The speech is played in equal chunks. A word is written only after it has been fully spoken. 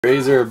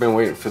Razor, I've been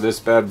waiting for this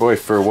bad boy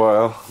for a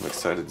while. I'm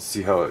excited to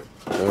see how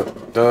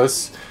it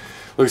does.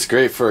 Looks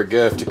great for a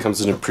gift. It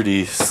comes in a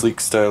pretty sleek,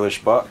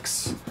 stylish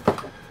box.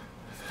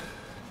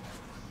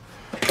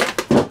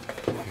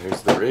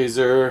 Here's the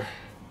razor.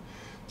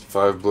 It's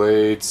 5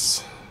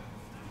 blades.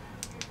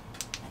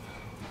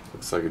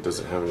 Looks like it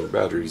doesn't have any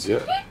batteries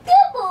yet.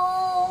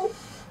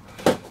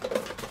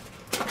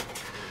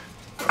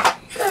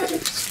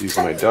 Excuse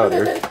my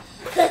daughter.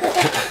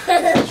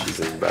 She's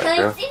in the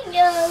background.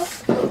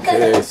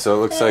 Okay, so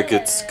it looks like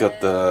it's got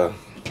the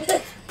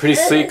pretty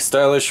sleek,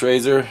 stylish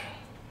razor.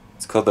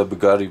 It's called the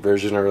Bugatti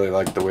version. I really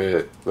like the way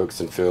it looks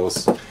and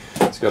feels.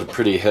 It's got a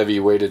pretty heavy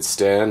weighted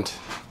stand.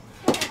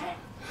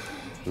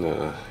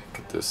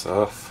 Get this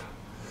off.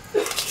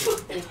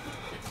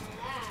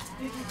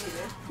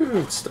 Ooh,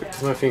 it's stuck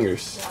to my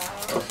fingers.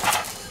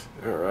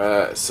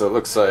 Alright, so it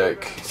looks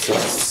like,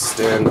 since it's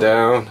stand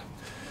down,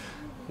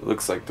 it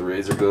looks like the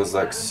razor goes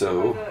like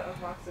so.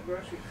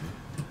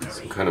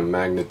 Some kind of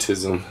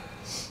magnetism.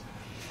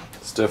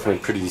 It's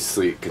definitely pretty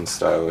sleek and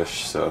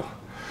stylish. So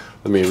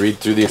let me read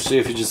through these.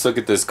 If you just look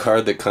at this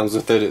card that comes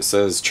with it, it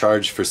says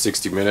charge for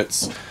 60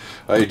 minutes.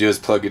 All you do is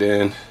plug it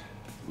in,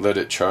 let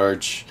it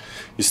charge.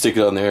 You stick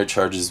it on there, it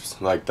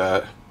charges like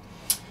that.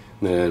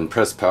 Then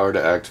press power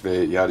to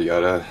activate, yada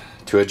yada.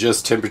 To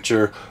adjust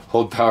temperature,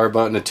 hold power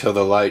button until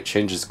the light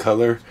changes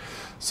color.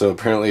 So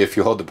apparently if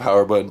you hold the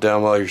power button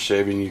down while you're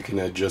shaving, you can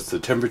adjust the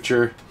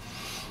temperature.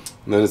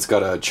 And then it's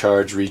got a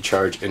charge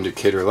recharge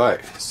indicator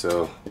light.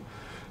 So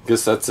I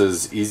guess that's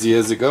as easy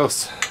as it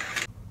goes.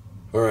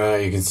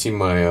 Alright, you can see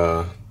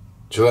my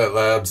Gillette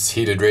Labs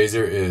heated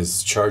razor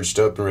is charged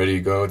up and ready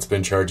to go. It's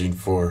been charging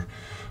for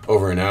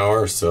over an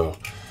hour, so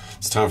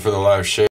it's time for the live shave.